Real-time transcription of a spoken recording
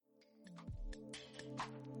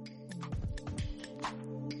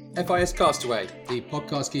FIS Castaway, the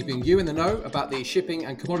podcast keeping you in the know about the shipping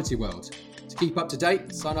and commodity world. To keep up to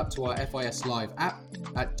date, sign up to our FIS Live app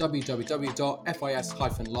at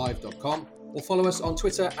www.fis-live.com or follow us on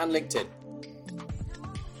Twitter and LinkedIn.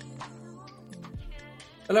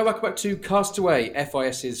 Hello, welcome back to Castaway,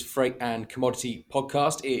 FIS's freight and commodity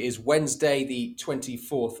podcast. It is Wednesday, the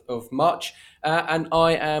 24th of March, and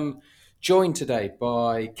I am joined today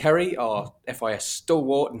by Kerry, our FIS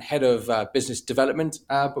stalwart and head of business development,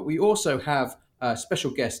 but we also have a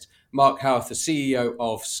special guest, Mark Howarth, the CEO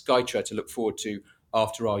of Skytra, to look forward to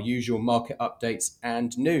after our usual market updates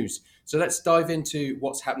and news. So let's dive into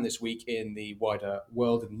what's happened this week in the wider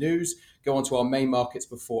world of news, go on to our main markets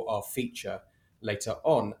before our feature later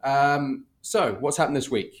on. So what's happened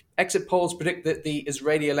this week? Exit polls predict that the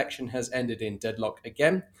Israeli election has ended in deadlock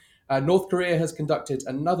again. North Korea has conducted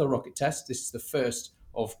another rocket test. This is the first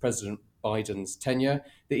of President Biden's tenure.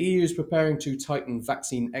 The EU is preparing to tighten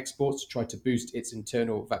vaccine exports to try to boost its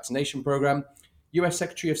internal vaccination program. US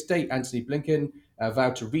Secretary of State Antony Blinken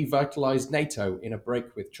vowed to revitalize NATO in a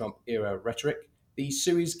break with Trump-era rhetoric. The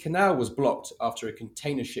Suez Canal was blocked after a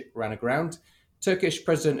container ship ran aground. Turkish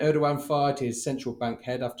President Erdogan fired his central bank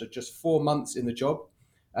head after just 4 months in the job.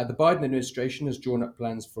 The Biden administration has drawn up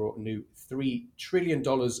plans for a new $3 trillion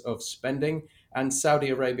of spending, and Saudi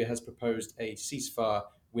Arabia has proposed a ceasefire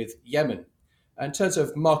with Yemen. In terms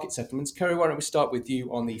of market settlements, Kerry, why don't we start with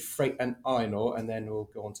you on the freight and iron ore, and then we'll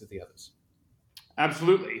go on to the others.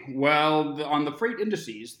 Absolutely. Well, on the freight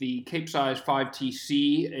indices, the Capesize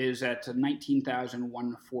 5TC is at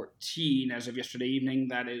 19,114 as of yesterday evening.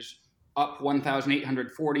 That is up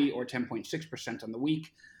 1,840 or 10.6% on the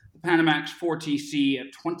week. The Panamax 4TC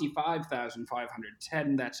at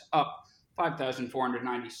 25,510. That's up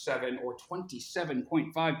 5,497 or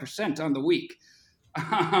 27.5% on the week.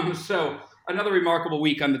 So another remarkable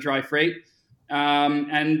week on the dry freight.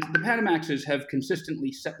 And the Panamaxes have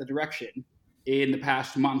consistently set the direction in the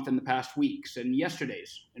past month and the past weeks, and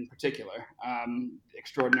yesterday's in particular.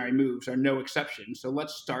 Extraordinary moves are no exception. So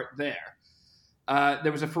let's start there.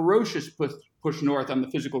 There was a ferocious push north on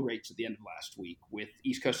the physical rates at the end of last week, with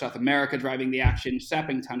East Coast South America driving the action,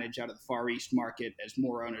 sapping tonnage out of the Far East market as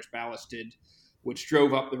more owners ballasted, which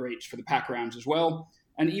drove up the rates for the pack rounds as well,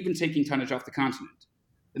 and even taking tonnage off the continent.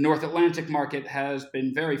 The North Atlantic market has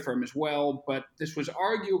been very firm as well, but this was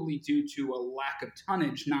arguably due to a lack of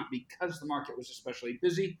tonnage, not because the market was especially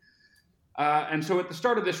busy. And so at the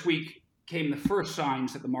start of this week came the first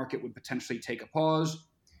signs that the market would potentially take a pause.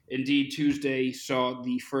 Indeed, Tuesday saw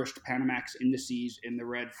the first Panamax indices in the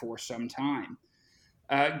red for some time.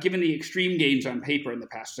 Given the extreme gains on paper in the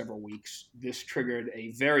past several weeks, this triggered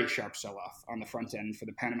a very sharp sell-off on the front end for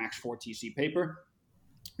the Panamax 4TC paper,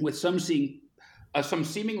 with some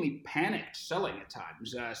seemingly panicked selling at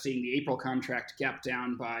times, seeing the April contract gap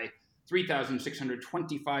down by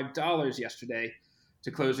 $3,625 yesterday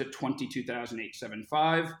to close at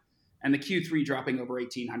 $22,875. And the Q3 dropping over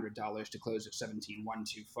 $1,800 to close at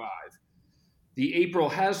 $17,125. The April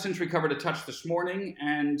has since recovered a touch this morning,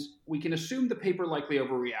 and we can assume the paper likely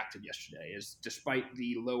overreacted yesterday, as despite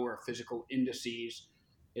the lower physical indices,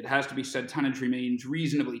 it has to be said tonnage remains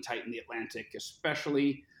reasonably tight in the Atlantic,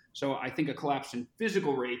 especially. So I think a collapse in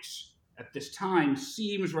physical rates at this time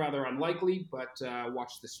seems rather unlikely, but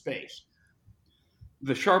watch the space.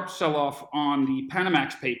 The sharp sell-off on the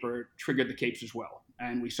Panamax paper triggered the Capes as well.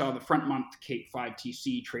 And we saw the front month Cape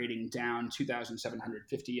 5TC trading down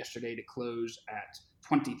 2,750 yesterday to close at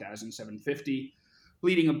 20,750,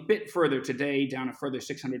 bleeding a bit further today, down a further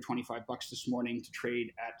 $625 this morning to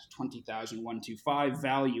trade at 20,125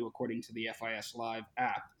 value, according to the FIS Live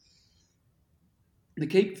app. The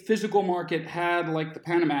Cape physical market had, like the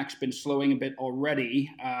Panamax, been slowing a bit already,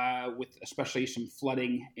 with especially some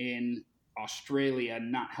flooding in Australia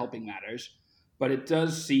not helping matters. But it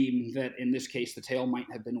does seem that in this case, the tail might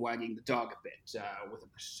have been wagging the dog a bit, with a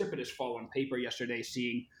precipitous fall on paper yesterday,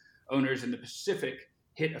 seeing owners in the Pacific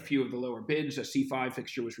hit a few of the lower bids. A C5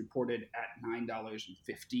 fixture was reported at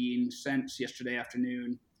 $9.15 yesterday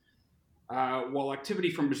afternoon, while activity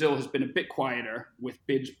from Brazil has been a bit quieter, with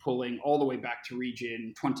bids pulling all the way back to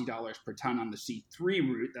region $20 per ton on the C3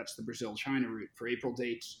 route. That's the Brazil-China route for April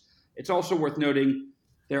dates. It's also worth noting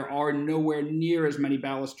there are nowhere near as many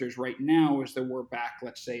ballasters right now as there were back,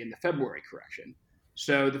 let's say, in the February correction.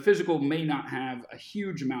 So the physical may not have a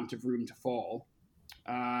huge amount of room to fall.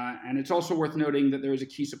 And it's also worth noting that there is a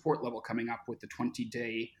key support level coming up with the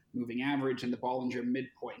 20-day moving average and the Bollinger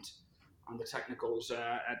midpoint on the technicals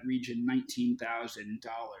at region $19,000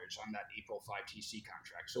 on that April 5TC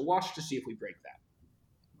contract. So watch to see if we break that.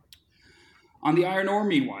 On the iron ore,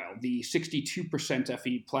 meanwhile, the 62%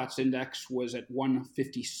 Fe Platts index was at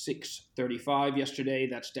 156.35 yesterday.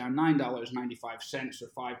 That's down $9.95,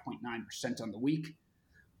 or 5.9% on the week.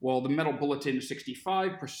 While the Metal Bulletin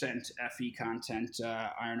 65% Fe content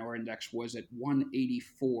iron ore index was at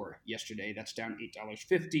 184 yesterday. That's down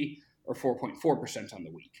 $8.50, or 4.4% on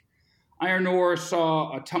the week. Iron ore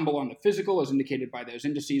saw a tumble on the physical, as indicated by those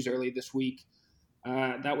indices early this week.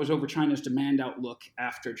 That was over China's demand outlook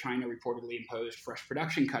after China reportedly imposed fresh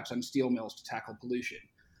production cuts on steel mills to tackle pollution.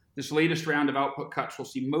 This latest round of output cuts will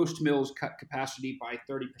see most mills cut capacity by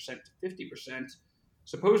 30% to 50%,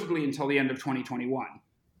 supposedly until the end of 2021,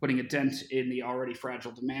 putting a dent in the already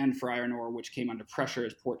fragile demand for iron ore, which came under pressure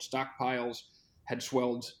as port stockpiles had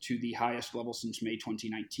swelled to the highest level since May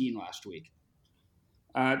 2019 last week.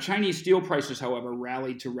 Chinese steel prices, however,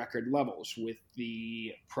 rallied to record levels, with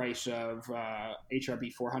the price of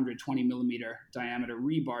HRB 400 20-millimeter diameter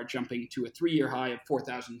rebar jumping to a three-year high of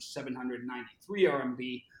 4,793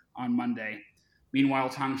 RMB on Monday. Meanwhile,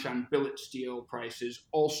 Tangshan billet steel prices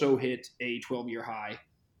also hit a 12-year high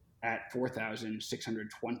at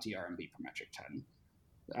 4,620 RMB per metric ton.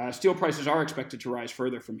 Steel prices are expected to rise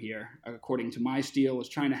further from here, according to MySteel, as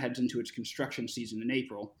China heads into its construction season in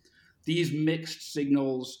April. These mixed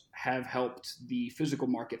signals have helped the physical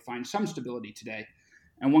market find some stability today,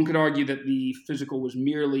 and one could argue that the physical was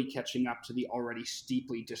merely catching up to the already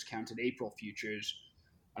steeply discounted April futures.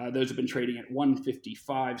 Those have been trading at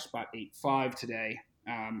 155.85 today,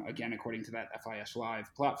 again, according to that FIS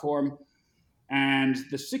Live platform. And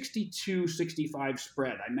the 62-65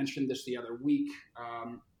 spread, I mentioned this the other week,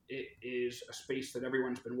 it is a space that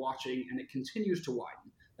everyone's been watching, and it continues to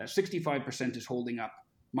widen. That 65% is holding up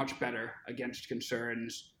much better against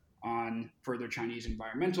concerns on further Chinese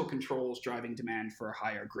environmental controls driving demand for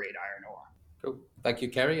higher grade iron ore. Cool. Thank you,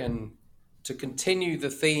 Kerry. And to continue the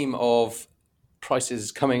theme of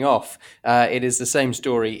prices coming off, it is the same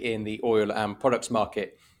story in the oil and products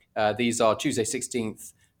market. These are Tuesday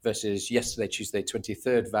 16th versus yesterday, Tuesday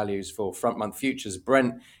 23rd values for front month futures.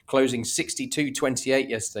 Brent closing 62.28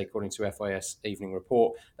 yesterday, according to FIS evening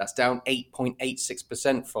report. That's down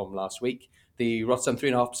 8.86% from last week. The Rotterdam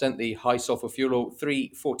 3.5%, the high sulfur fuel oil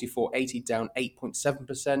 344.80 down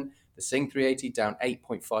 8.7%. The Sing 380 down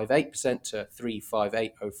 8.58% to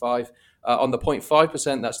 358.05. On the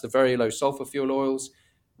 0.5%, that's the very low sulfur fuel oils.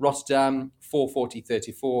 Rotterdam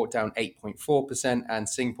 440.34 down 8.4%, and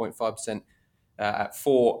Sing 0.5% at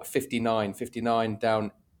 459.59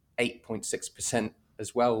 down 8.6%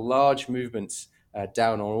 as well. Large movements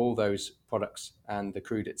down on all those products and the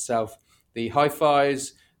crude itself. The high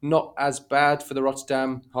fives, not as bad for the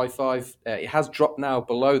Rotterdam high five. It has dropped now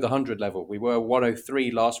below the 100 level. We were 103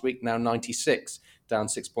 last week, now 96, down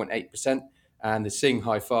 6.8%. And the Sing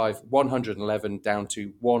high five, 111 down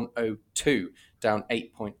to 102, down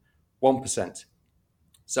 8.1%.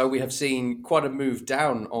 So we have seen quite a move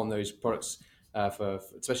down on those products,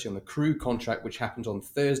 especially on the crude contract, which happened on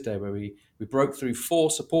Thursday, where we broke through 4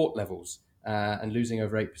 support levels and losing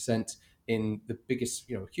over 8% in the biggest,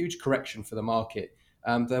 huge correction for the market.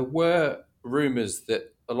 There were rumours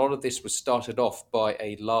that a lot of this was started off by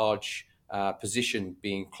a large position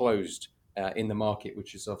being closed in the market,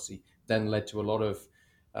 which has obviously then led to a lot of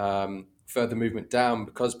further movement down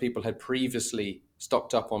because people had previously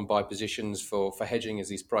stocked up on buy positions for hedging. As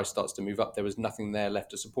these price starts to move up, there was nothing there left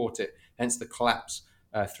to support it, hence the collapse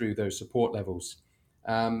through those support levels.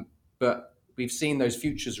 But we've seen those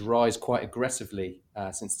futures rise quite aggressively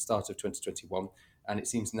since the start of 2021, and it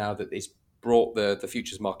seems now that it's brought the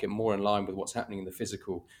futures market more in line with what's happening in the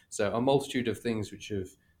physical. So a multitude of things which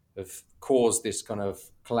have caused this kind of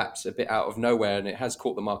collapse a bit out of nowhere, and it has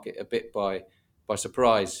caught the market a bit by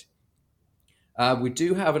surprise. We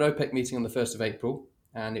do have an OPEC meeting on the 1st of April,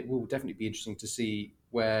 and it will definitely be interesting to see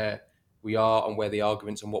where we are and where the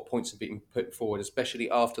arguments and what points have been put forward, especially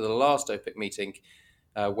after the last OPEC meeting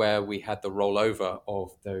where we had the rollover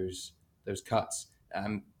of those cuts.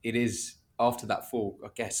 It is, after that fall, I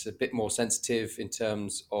guess, a bit more sensitive in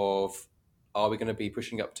terms of, are we going to be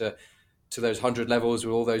pushing up to those 100 levels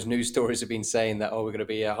where all those news stories have been saying that, we're going to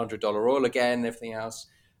be $100 oil again and everything else.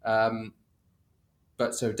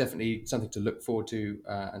 But so definitely something to look forward to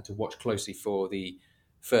and to watch closely for the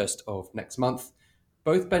 1st of next month.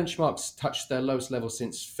 Both benchmarks touched their lowest level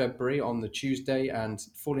since February on the Tuesday and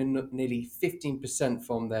fallen nearly 15%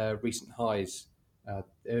 from their recent highs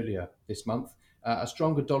earlier this month. A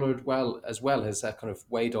stronger dollar as well has kind of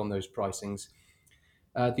weighed on those pricings.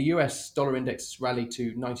 The US dollar index rallied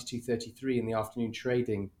to 92.33 in the afternoon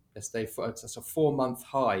trading yesterday. That's a 4-month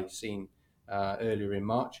high seen earlier in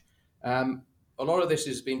March. a lot of this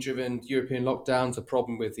has been driven European lockdowns, a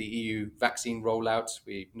problem with the EU vaccine rollout.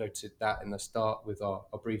 We noted that in the start with our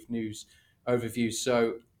brief news overview.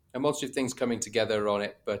 So a multitude of things coming together on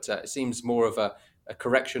it, but it seems more of a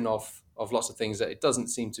correction of lots of things. That it doesn't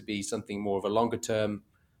seem to be something more of a longer term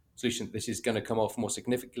solution. This is going to come off more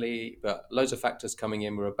significantly, but loads of factors coming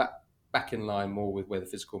in. We're back in line more with where the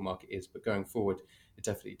physical market is, but going forward, it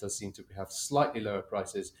definitely does seem to have slightly lower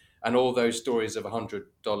prices. And all those stories of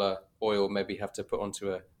 $100 oil maybe have to put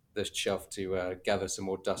onto the shelf to gather some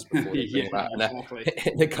more dust before they bring it out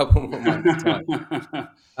in a couple more months' time.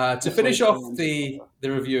 To finish off the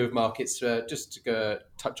review of markets, just to go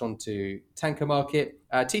touch on to tanker market,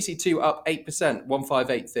 TC2 up 8%,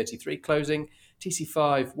 158.33 closing.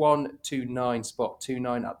 TC5 129 spot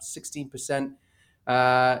 29 up 16%.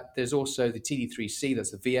 There's also the TD3C,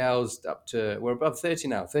 that's the VLs, up to, we're above 30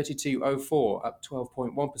 now, 32.04 up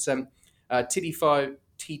 12.1%.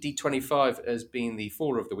 TD25 has been the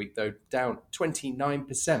faller of the week though, down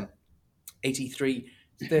 29%,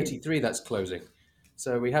 83.33 that's closing.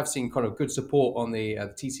 So we have seen kind of good support on the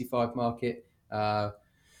TC5 market. A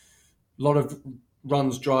lot of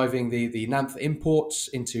runs driving the naphtha imports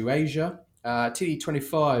into Asia.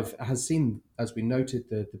 TD25 has seen, as we noted,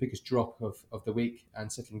 the biggest drop of the week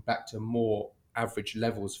and settling back to more average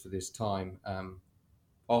levels for this time.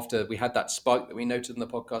 After we had that spike that we noted in the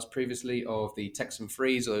podcast previously of the Texan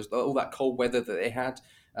freeze, all that cold weather that they had,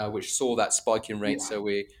 which saw that spike in rates. So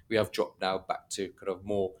we have dropped now back to kind of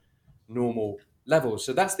more normal levels.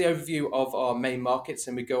 So that's the overview of our main markets,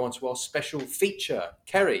 and we go on to our special feature.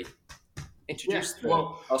 Kerry, introduce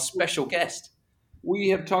our special guest. We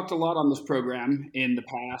have talked a lot on this program in the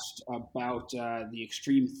past about the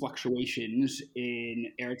extreme fluctuations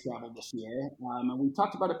in air travel this year. And we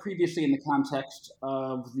talked about it previously in the context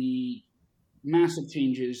of the massive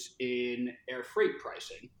changes in air freight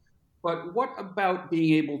pricing. But what about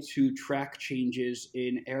being able to track changes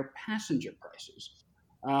in air passenger prices?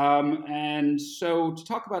 And so to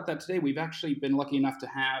talk about that today, we've actually been lucky enough to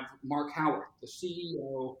have Mark Howard, the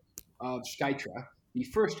CEO of Skytra, the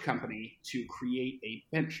first company to create a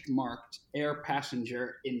benchmarked air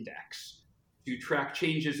passenger index to track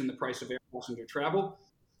changes in the price of air passenger travel.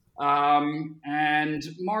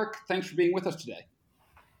 And Mark, thanks for being with us today.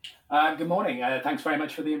 Good morning. Thanks very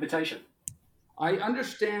much for the invitation. I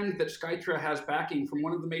understand that Skytra has backing from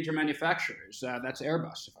one of the major manufacturers. That's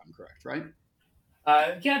Airbus, if I'm correct, right?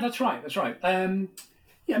 Yeah, that's right.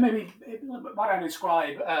 Maybe why don't I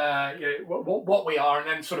describe what we are, and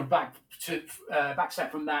then sort of backstep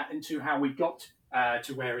from that into how we got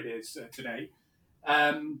to where it is today.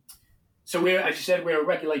 So we're, as you said, we're a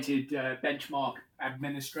regulated benchmark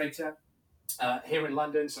administrator here in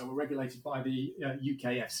London. So we're regulated by the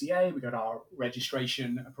UK FCA. We got our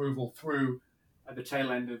registration approval through at the tail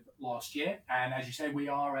end of last year, and as you say, we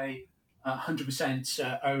are a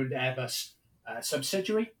 100% owned Airbus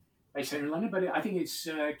subsidiary based here in London. But I think it's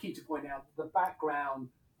key to point out the background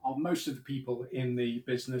of most of the people in the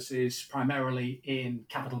business is primarily in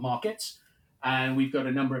capital markets, and we've got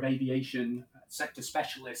a number of aviation sector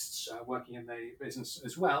specialists working in the business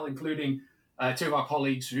as well, including two of our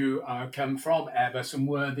colleagues who come from Airbus and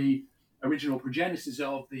were the original progenitors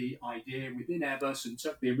of the idea within Airbus and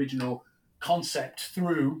took the original concept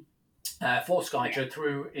through for Skytra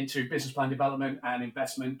through into business plan development and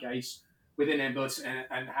investment case within Airbus,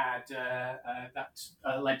 and had that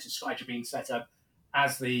led to Skytra being set up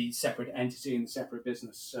as the separate entity and separate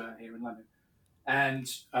business here in London. And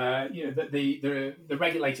the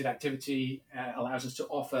regulated activity allows us to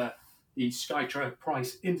offer the Skytra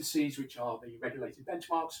price indices, which are the regulated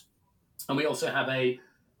benchmarks, and we also have a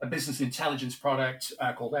business intelligence product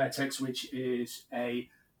called Airtex, which is a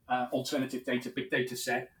alternative big data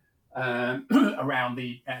set around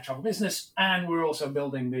the air travel business, and we're also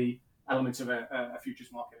building the elements of a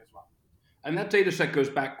futures market as well. And that data set goes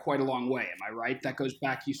back quite a long way, am I right? That goes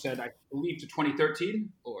back, you said, I believe, to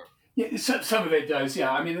 2013, or? Yeah, some of it does,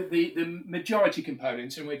 yeah. I mean, the majority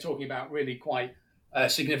components, and we're talking about really quite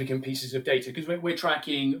significant pieces of data, because we're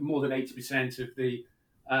tracking more than 80% of the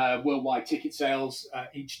worldwide ticket sales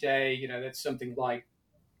each day. You know, that's something like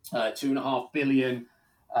 2.5 billion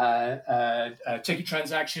ticket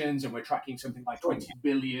transactions, and we're tracking something like 20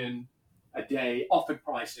 billion a day offered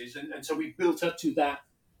prices. And so we've built up to that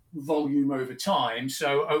volume over time.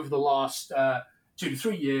 So over the last 2 to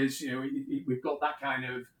 3 years, we've got that kind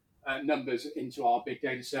of numbers into our big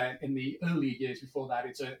data set. In the early years before that,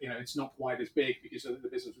 it's not quite as big because the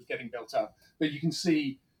business was getting built up. But you can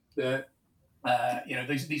see that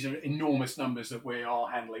these are enormous numbers that we are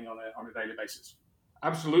handling on a daily basis.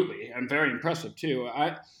 Absolutely, and very impressive too.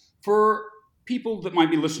 For people that might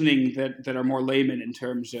be listening that are more laymen in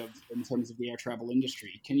terms of the air travel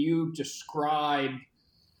industry, can you describe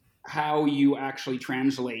how you actually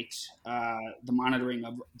translate the monitoring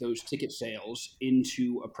of those ticket sales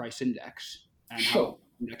into a price index and how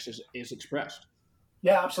the index is expressed?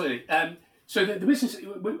 Yeah, absolutely. So the business,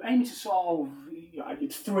 we're aiming to solve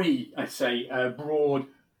three, I'd say, broad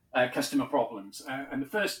customer problems. And the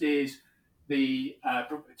first is to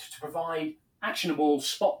provide actionable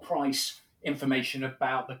spot price information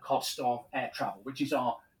about the cost of air travel, which is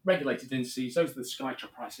our regulated indices. Those are the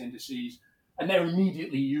Skytra price indices. And they're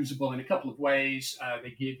immediately usable in a couple of ways. They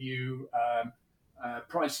give you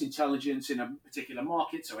price intelligence in a particular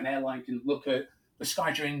market. So an airline can look at the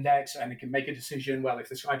Skytra index and it can make a decision. Well, if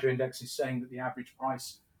the Skytra index is saying that the average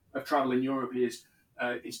price of travel in Europe is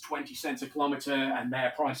 20 cents a kilometre and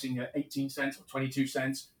they're pricing at 18 cents or 22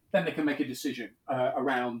 cents, then they can make a decision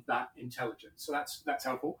around that intelligence. So that's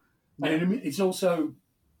helpful. And it's also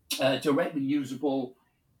directly usable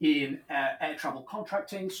in air travel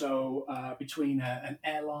contracting, so between an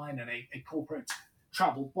airline and a corporate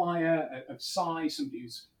travel buyer of size, somebody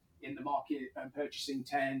who's in the market and purchasing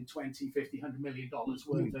 10, 20, 50, $100 million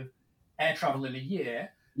worth of air travel in a year.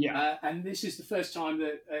 Yeah. And this is the first time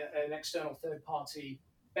that an external third-party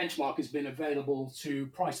benchmark has been available to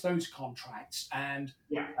price those contracts and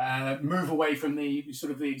move away from the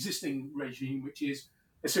sort of the existing regime, which is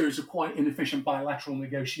a series of quite inefficient bilateral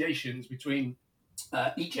negotiations between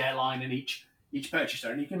each airline and each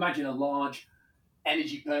purchaser. And you can imagine a large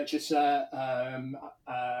energy purchaser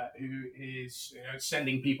who is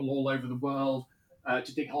sending people all over the world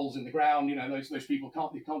to dig holes in the ground. Those people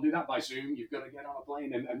can't do that by Zoom. You've got to get on a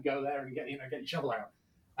plane and go there and get your shovel out.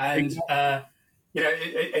 And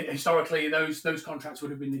historically, those contracts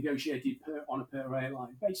would have been negotiated on a per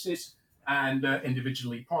airline basis and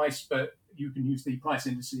individually priced, but you can use the price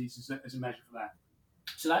indices as a measure for that.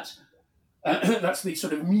 So that's the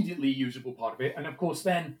sort of immediately usable part of it. And of course,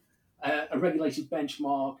 then a regulated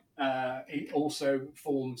benchmark, it also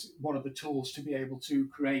forms one of the tools to be able to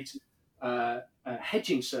create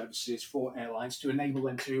hedging services for airlines to enable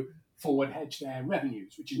them to forward hedge their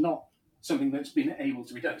revenues, which is not something that's been able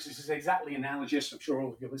to be done. So this is exactly analogous. I'm sure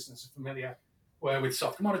all of your listeners are familiar with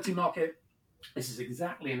soft commodity market. This is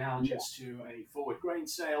exactly analogous to a forward grain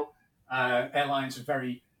sale. Airlines are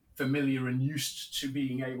very familiar and used to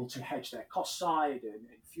being able to hedge their cost side and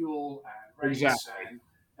fuel and rates and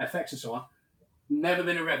FX and so on. Never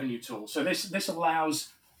been a revenue tool. So this allows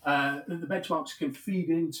the benchmarks can feed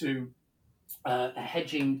into a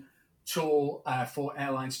hedging tool for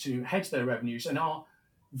airlines to hedge their revenues. And our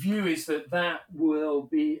view is that will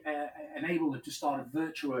be enable them to start a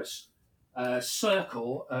virtuous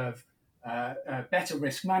circle of better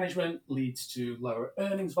risk management, leads to lower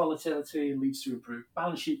earnings volatility, leads to improved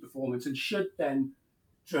balance sheet performance, and should then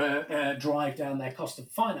drive down their cost of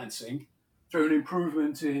financing through an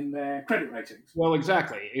improvement in their credit ratings. Well,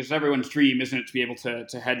 exactly. It's everyone's dream, isn't it, to be able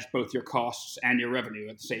to hedge both your costs and your revenue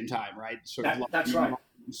at the same time, right? That's right.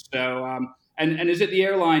 So, and is it the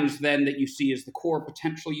airlines then that you see as the core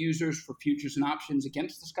potential users for futures and options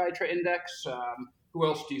against the Skytra index? Who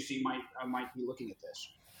else do you see might be looking at this?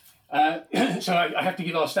 So I have to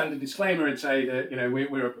give our standard disclaimer and say that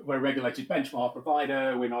we're a regulated benchmark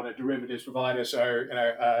provider. We're not a derivatives provider. So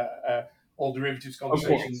all derivatives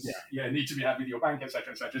conversations need to be had with your bank,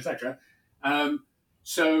 etc., etc., etc.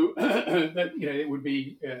 So that it would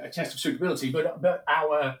be a test of suitability. But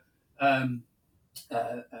our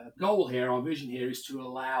goal here, our vision here, is to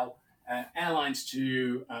allow airlines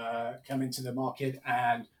to come into the market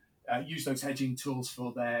and use those hedging tools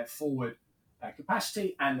for their forward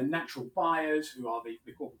capacity, and the natural buyers, who are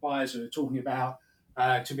the corporate buyers that we're talking about,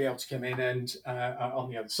 to be able to come in and on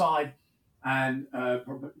the other side and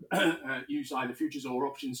use either futures or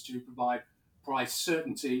options to provide price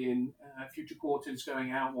certainty in future quarters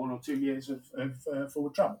going out 1 or 2 years of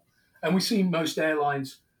forward travel. And we see most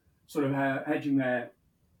airlines sort of hedging the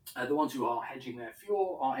ones who are hedging their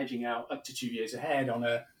fuel are hedging out up to 2 years ahead on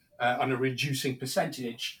a reducing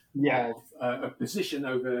percentage of position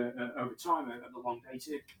over time. At the long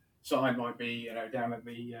dated side might be down at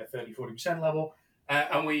the 30-40% level,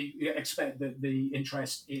 and we expect that the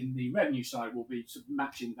interest in the revenue side will be sort of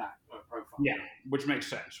matching that profile. Yeah, which makes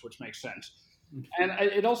sense. And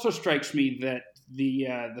it also strikes me that the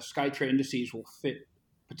Skytra indices will fit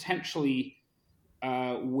potentially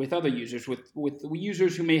with other users, with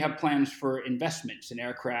users who may have plans for investments in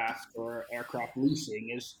aircraft or aircraft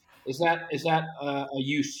leasing. Is that a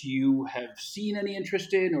use you have seen any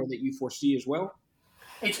interest in, or that you foresee as well?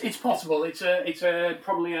 It's possible. It's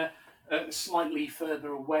probably a slightly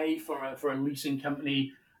further away for a leasing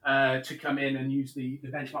company to come in and use the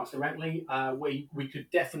benchmarks directly. We could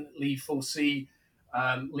definitely foresee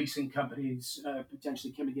leasing companies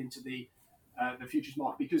potentially coming into the futures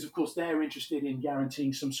market because, of course, they're interested in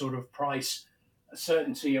guaranteeing some sort of price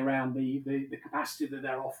certainty around the capacity that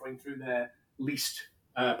they're offering through their leased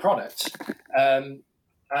products. But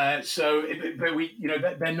we,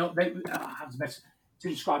 they're not. How's the best to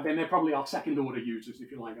describe them? They're probably our second order users,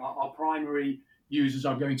 if you like. Our primary users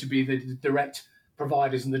are going to be the direct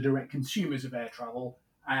providers and the direct consumers of air travel,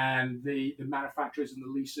 and the manufacturers and the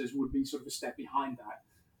leasers would be sort of a step behind that,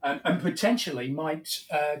 and potentially might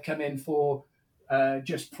come in for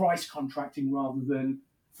just price contracting rather than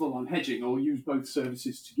full-on hedging, or use both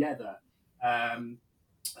services together. To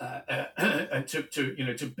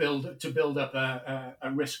build up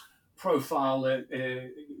a risk profile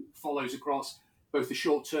that follows across both the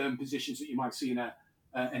short-term positions that you might see in a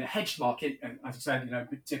hedged market, and as I said,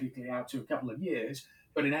 typically out to a couple of years.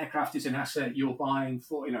 But an aircraft is an asset you're buying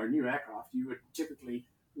for, a new aircraft. You would typically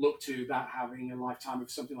look to that having a lifetime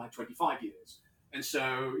of something like 25 years. And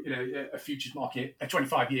so, a futures market, a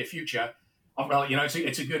 25-year future. Well,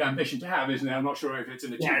 it's a good ambition to have, isn't it? I'm not sure if it's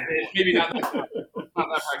an achievable. Yeah, maybe not that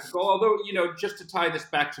practical. Although, just to tie this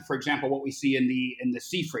back to, for example, what we see in the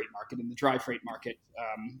sea freight market, in the dry freight market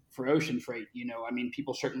for ocean freight,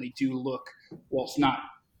 people certainly do look, well, it's not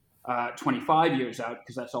 25 years out,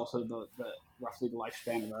 because that's also the roughly the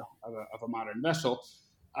lifespan of a modern vessel.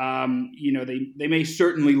 They may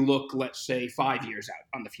certainly look, let's say, 5 years out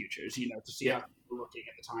on the futures, to see how people are looking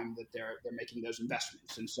at the time that they're making those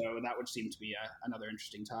investments. And so that would seem to be another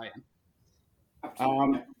interesting tie-in.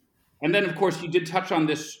 And then, of course, you did touch on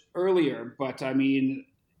this earlier, but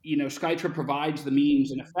Skytrip provides the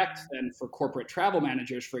means, in effect, then for corporate travel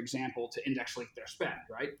managers, for example, to index link their spend,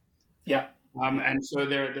 right? Yeah. And so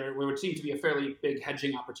there would seem to be a fairly big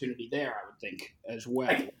hedging opportunity there, I would think, as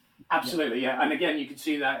well. Absolutely, yeah. And again, you can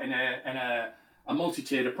see that in a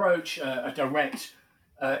multi-tiered approach, a direct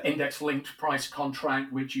index-linked price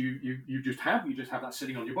contract, which you just have. You just have that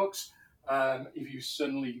sitting on your books. If you've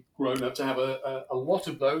suddenly grown up to have a lot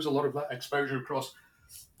of those, a lot of that exposure across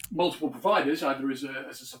multiple providers, either as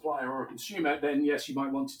a supplier or a consumer, then yes, you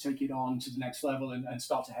might want to take it on to the next level and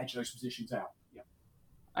start to hedge those positions out. Yeah.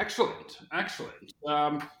 Excellent.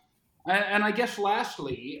 And I guess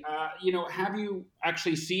lastly, have you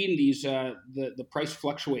actually seen these the price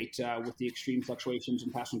fluctuate with the extreme fluctuations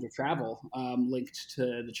in passenger travel linked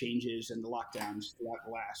to the changes and the lockdowns throughout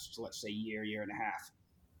the last, let's say, year and a half?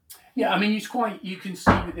 Yeah, you can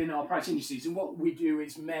see within our price indices, and what we do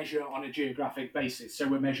is measure on a geographic basis. So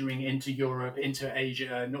we're measuring into Europe, into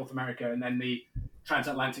Asia, North America, and then the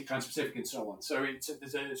transatlantic, transpacific, and so on. So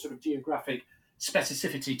there's a sort of geographic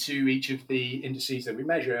specificity to each of the indices that we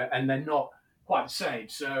measure, and they're not quite the same.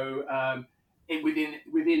 So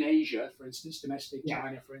within Asia, for instance, domestic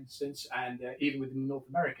China, for instance, and even within North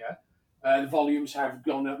America, the volumes have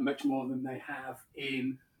gone up much more than they have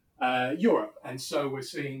in Europe, and so we're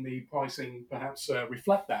seeing the pricing perhaps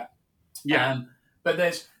reflect that. Yeah. But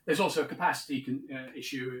there's also a capacity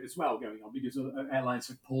issue as well going on, because airlines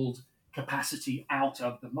have pulled capacity out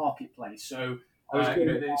of the marketplace. So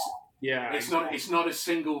it's not a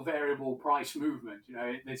single variable price movement.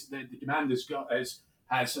 The demand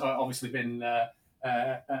has obviously been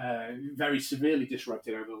very severely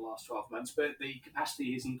disrupted over the last 12 months, but the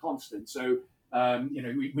capacity isn't constant. So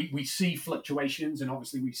we see fluctuations, and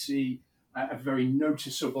obviously we see a very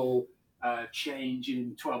noticeable change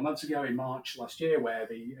in 12 months ago in March last year, where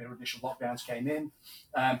the initial lockdowns came in.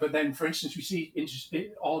 But then, for instance, we see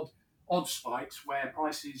odd spikes where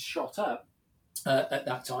prices shot up at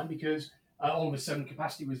that time, because all of a sudden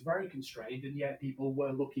capacity was very constrained, and yet people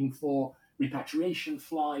were looking for repatriation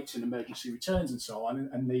flights and emergency returns and so on,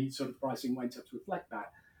 and the sort of pricing went up to reflect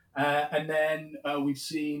that. And then we've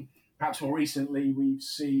seen, perhaps more recently,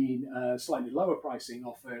 slightly lower pricing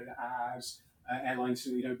offered as airlines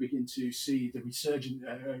begin to see the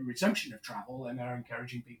resumption of travel, and are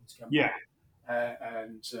encouraging people to come back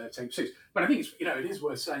and take seats. But I think it is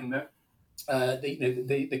worth saying that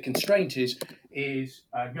the constraint is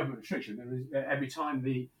government restriction. Every time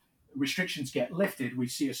the restrictions get lifted, we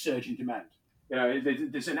see a surge in demand.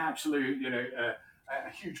 There's an absolute a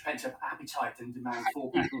huge pent-up appetite and demand for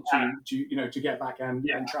people to get back and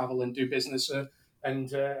travel and do business and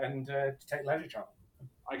to take leisure travel.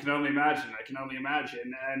 I can only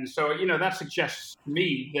imagine. And so, that suggests to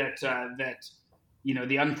me that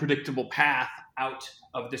the unpredictable path out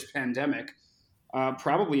of this pandemic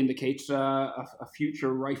probably indicates a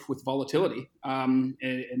future rife with volatility in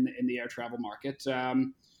the air travel market,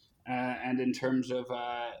 and in terms of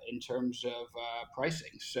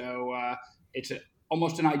pricing. So it's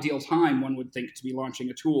almost an ideal time, one would think, to be launching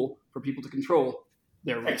a tool for people to control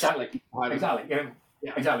their risk. Exactly.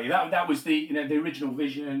 Yeah, exactly. That was the the original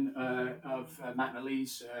vision of Matt and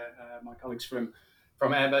Elise, my colleagues from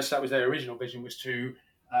Airbus. That was their original vision, was to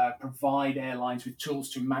provide airlines with tools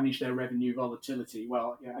to manage their revenue volatility.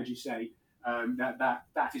 Well, as you say,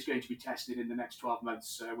 that is going to be tested in the next 12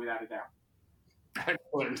 months without a doubt.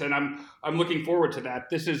 Excellent, and I'm looking forward to that.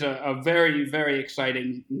 This is a very, very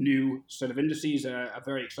exciting new set of indices, a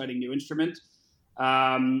very exciting new instrument,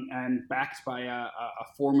 and backed by a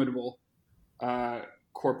formidable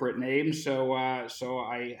corporate name. So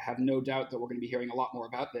I have no doubt that we're going to be hearing a lot more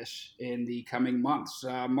about this in the coming months.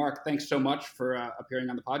 Mark, thanks so much for appearing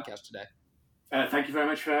on the podcast today. Thank you very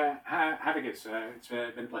much for having us. It's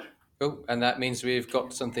been a pleasure. Cool. And that means we've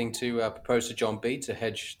got something to propose to John B to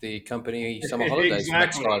hedge the company summer holidays for the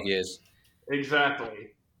next 5 years.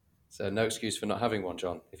 Exactly. So no excuse for not having one,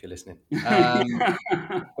 John, if you're listening.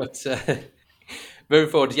 But moving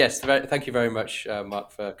forward, yes, thank you very much, Mark,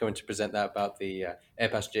 for coming to present that about the Air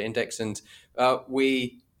Passenger Index. And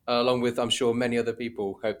we, along with, I'm sure, many other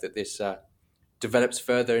people, hope that this develops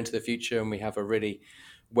further into the future and we have a really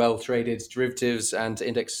well-traded derivatives and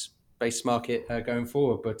index-based market going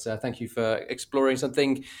forward. But thank you for exploring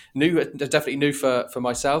something new, definitely new for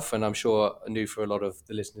myself, and I'm sure new for a lot of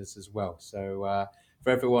the listeners as well. So for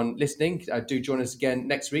everyone listening, do join us again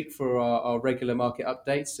next week for our regular market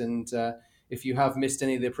updates. And if you have missed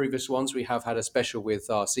any of the previous ones, we have had a special with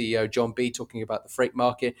our CEO, John B, talking about the freight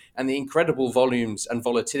market and the incredible volumes and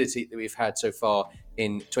volatility that we've had so far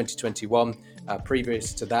in 2021.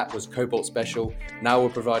 Previous to that was Cobalt special. Now we're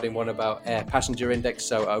providing one about Air Passenger Index.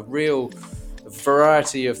 So a real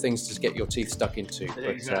variety of things to get your teeth stuck into.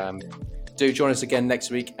 Exactly. But do join us again next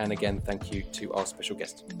week. And again, thank you to our special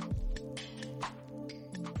guest.